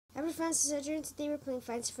Hello Francis Adrian, today we're playing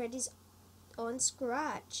Fancy Freddy's on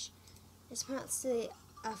Scratch. It's apparently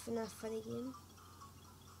a FNAF funny game.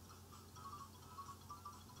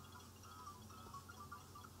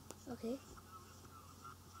 Okay.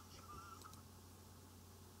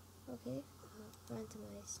 Okay.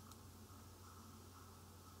 Randomize.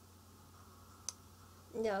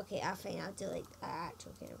 No, okay, I think I'll do like an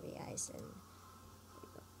actual kind of eyes and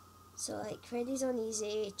so like Freddy's on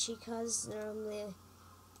easy, Chica's normally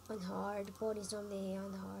on hard, Bonnie's normally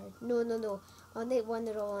on hard. No. On night one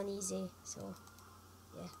they're all on easy, so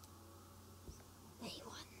yeah. Night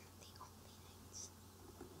one, the only nights.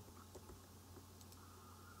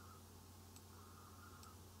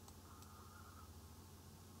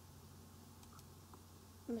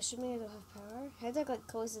 I'm assuming I don't have power. How do I like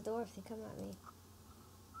close the door if they come at me?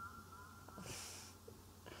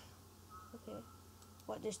 Okay.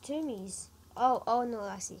 What, there's two me's? Oh no,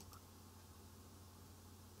 I see.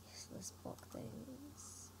 Let's block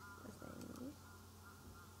things. Nothing.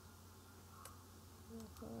 No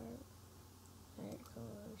part. Alright,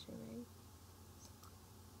 colors remain.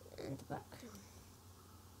 And the back.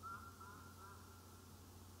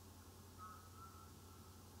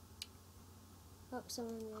 Oh,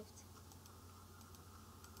 someone moved.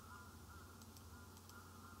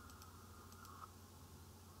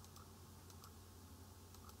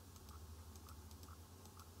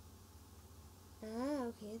 Ah,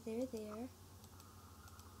 okay, they're there.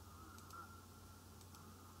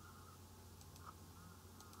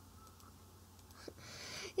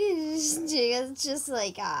 It's just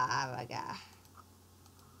like, oh my god.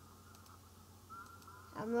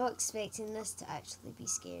 I'm not expecting this to actually be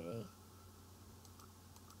scary.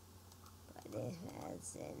 But if it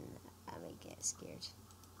is, then I might get scared.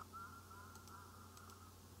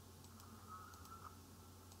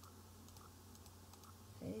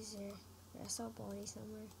 Who's there? I saw Bonnie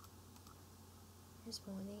somewhere. Where's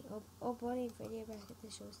Bonnie? Oh, Bonnie and Freddy are back at the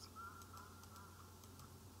shows.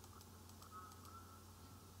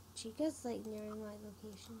 Chica's like nearing my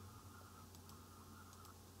location.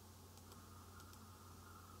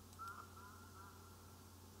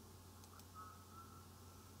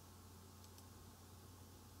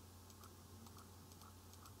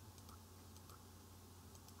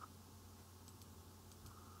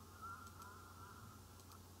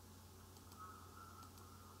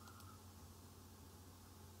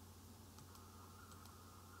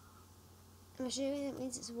 I'm assuming that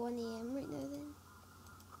means it's 1 AM right now then.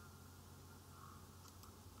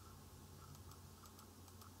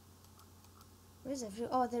 Where's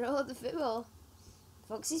everyone? Oh, they're all at the football.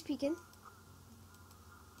 Foxy's peeking.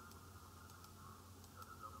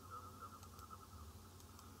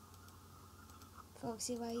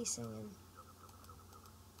 Foxy, why are you singing?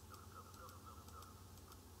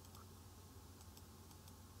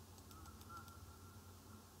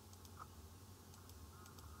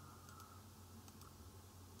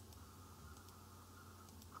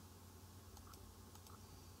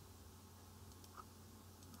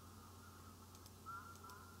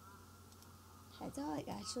 I thought like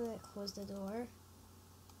actually like close the door.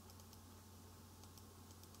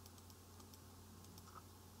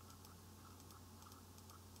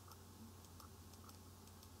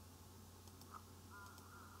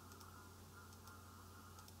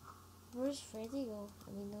 Where's Freddy go?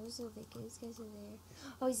 I mean, those are the kids guys are there.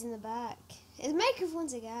 Oh, he's in the back. His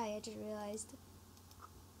microphone's a guy, I just realised.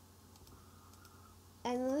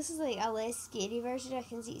 And this is like a less scary version. I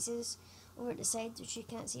can see it says over the side, which you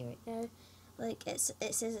can't see right now. Like it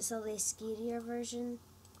says it's a less scarier version.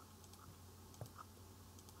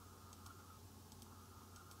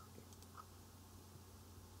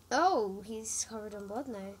 Oh, he's covered in blood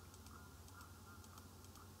now.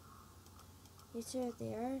 You two are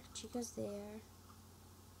there. Chica's there.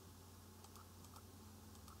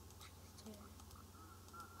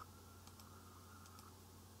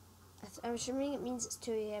 I'm assuming it means it's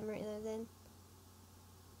 2 AM right now then.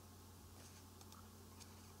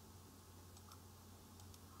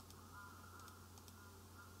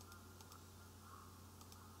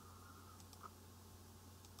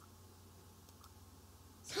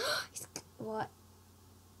 What?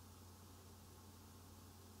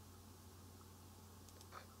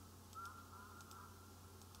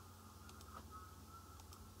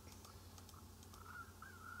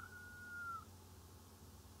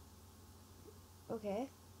 Okay.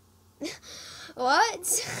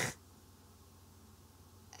 What?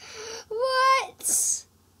 What?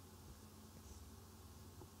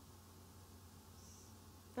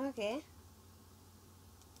 Okay.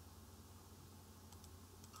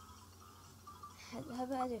 How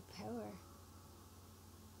about I do power?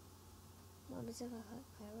 What happens if I click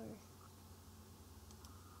power?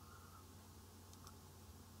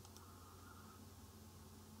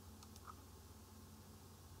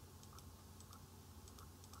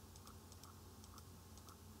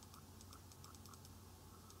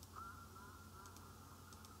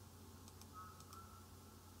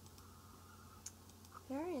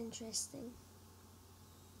 Very interesting.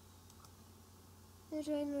 I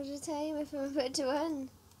don't know the time if I'm about to win.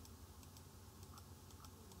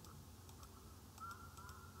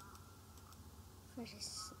 First,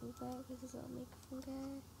 just back with this little microphone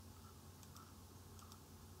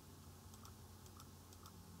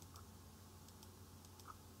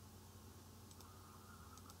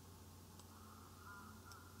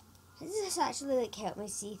guy. Does this actually like help me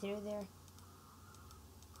see through there?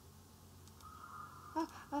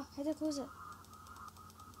 Oh, how do I close it?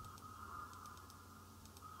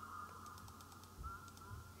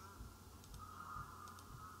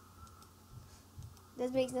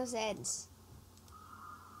 This makes no sense.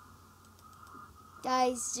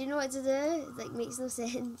 Guys, do you know what to do? It like makes no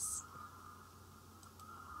sense.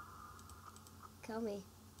 Kill me.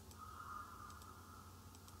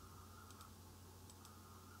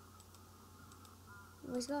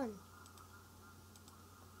 Where's he gone?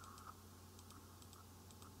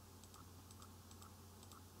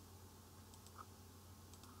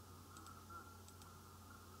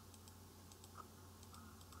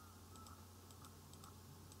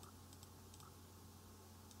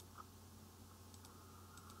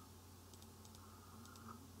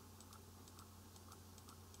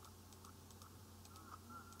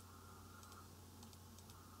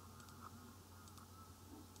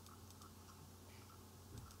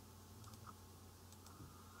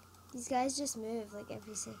 These guys just move like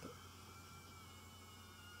every second.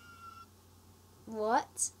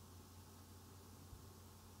 What?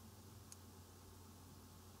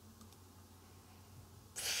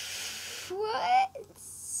 What?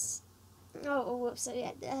 Oh, whoops, sorry,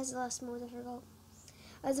 it has the last mode, I forgot.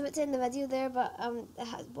 I was about to end the video there, but it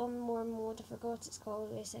has one more mode, I forgot what it's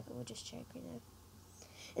called. Wait a second, we'll just check right now.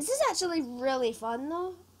 This is actually really fun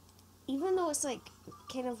though. Even though it's like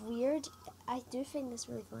kind of weird, I do find this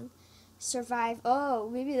really fun. Survive. Oh,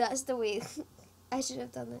 maybe that's the way. I should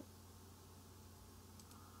have done it.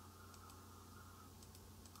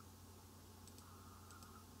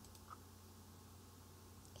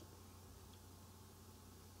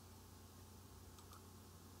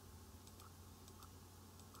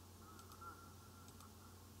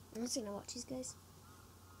 I'm just gonna watch these guys.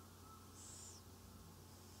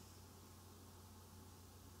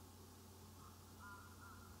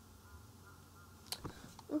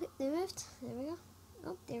 Okay, they moved. There we go.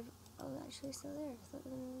 Oh, they're actually still there. I thought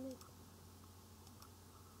they were gonna move.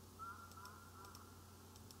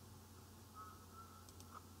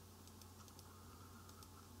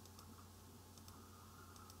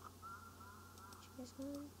 You guys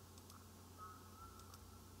going?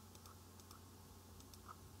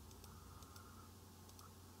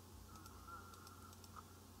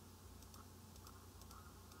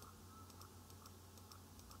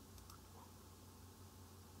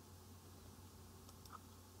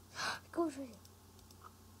 Go for it.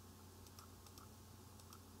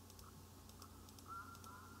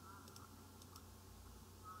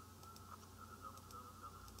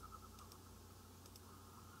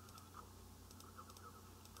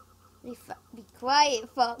 Be quiet,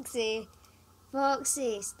 Foxy.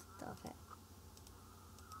 Foxy, stop it.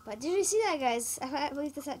 But did you see that, guys? I can't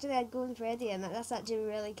believe this actually had Golden Freddy in it. That's actually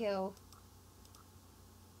really cool.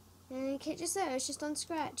 And you can't just there, it's just on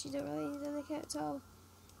scratch. You don't really need an account at all.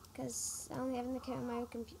 Because I only have an account on my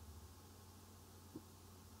computer.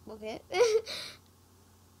 Okay.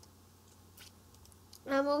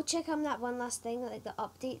 And we'll check on that one last thing, like the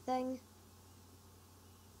update thing.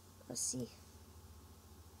 Let's see.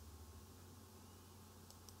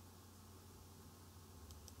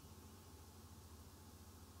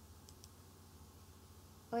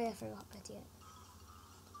 Oh yeah, I forgot my idea.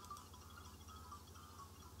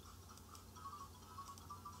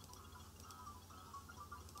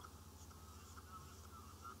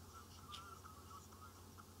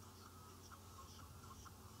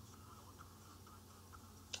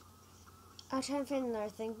 I'll try and find another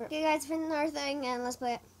thing. But okay guys, find another thing and let's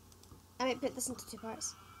play it. I might put this into 2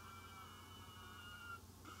 parts.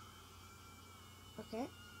 Okay.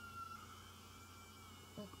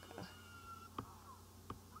 Okay.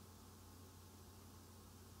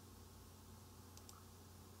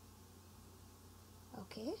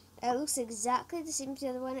 Okay. It looks exactly the same to the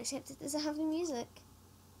other one except it doesn't have the music.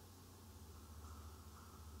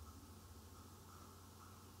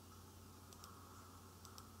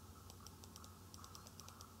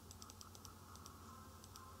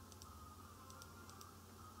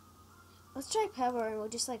 Let's try power and we'll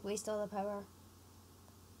just like waste all the power.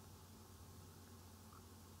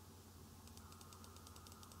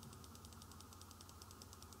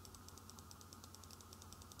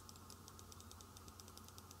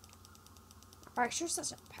 Arch, you're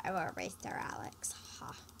such a power waster, Alex.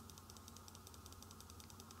 Ha.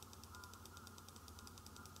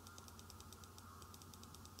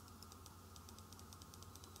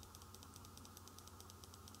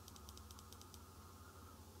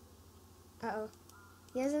 Uh-oh.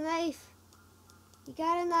 He has a knife. You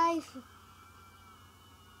got a knife.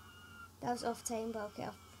 That was off time, but okay.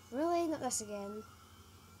 Really? Not this again.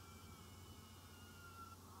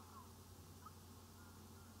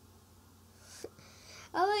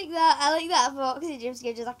 I like that. I like that Foxy James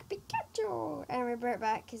Gage is like Pikachu. And we're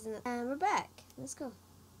back, isn't it? And we're back. Let's go.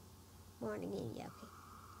 Morning game, yeah, okay.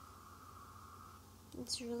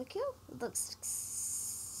 It's really cool. It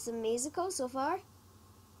looks amazing so far.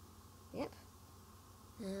 Yep.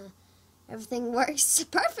 Everything works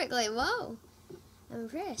perfectly. Wow. I'm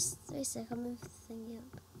impressed. Wait a sec, I'll move the thing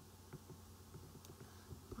up.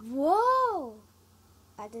 Whoa!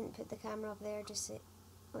 I didn't put the camera up there, just it.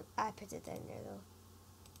 I put it down there though.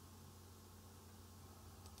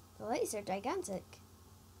 The lights are gigantic.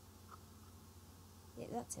 Yeah,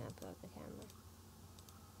 that's how I put up the camera.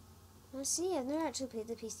 Let's see, I've never actually played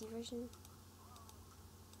the PC version.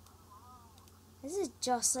 This is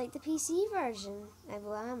just like the PC version.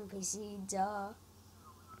 Well, I'm PC, duh.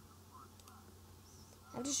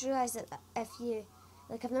 I've just realised that if you,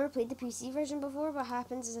 like, I've never played the PC version before. What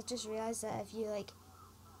happens is I just realised that if you, like,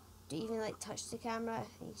 don't even, like, touch the camera,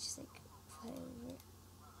 you just, like, fly over it.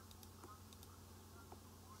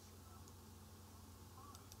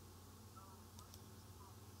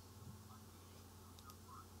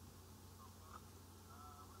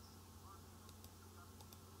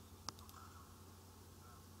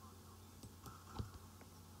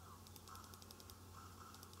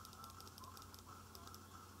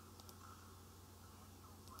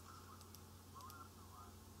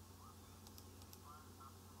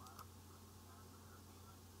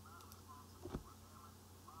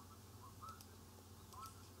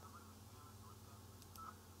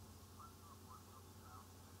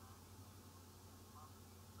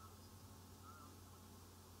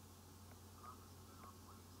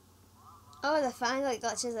 Oh, the fan, like,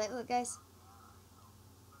 glitches out. Look, guys.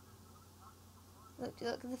 Look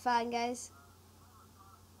at the fan, guys.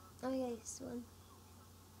 Oh, yeah, this one.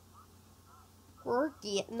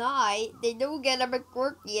 Quirky at night. They don't get a bit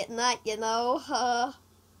quirky at night, you know.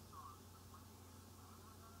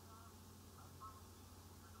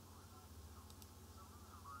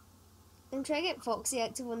 I'm trying to get Foxy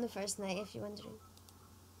active on the first night, if you're wondering.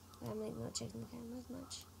 I'm like not checking the camera as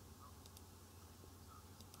much.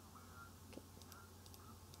 Okay.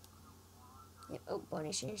 Yep. Oh,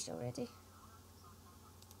 Bonnie changed already.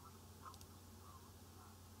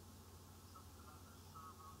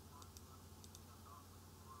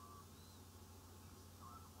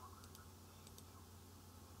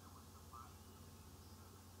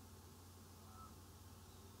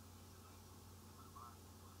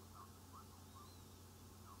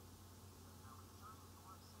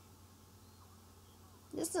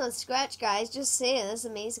 This is not scratch, guys. Just saying, this is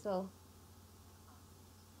amazing.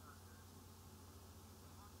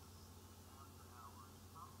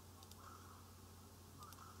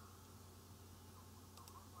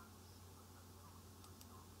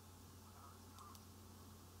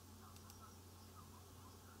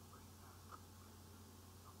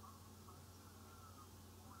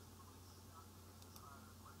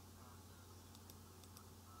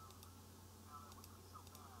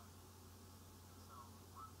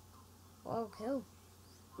 Oh, cool.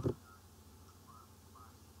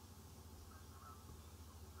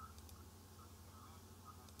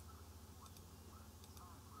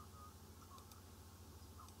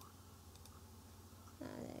 Ah,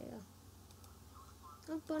 there you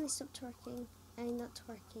go. Oh, Bonnie, stop twerking. I'm not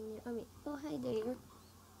twerking. I mean, oh, hi there you go.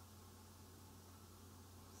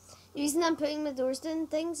 The reason I'm putting my doors down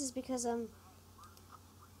things is because I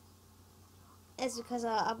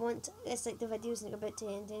want, it's like the video's like about to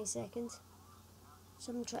end any second.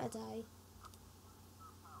 So I'm trying to die.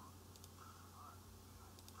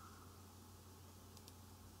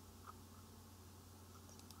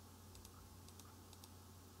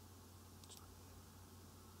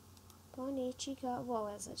 Bonnie, Chica. Whoa,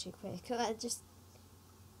 that's actually quick. I just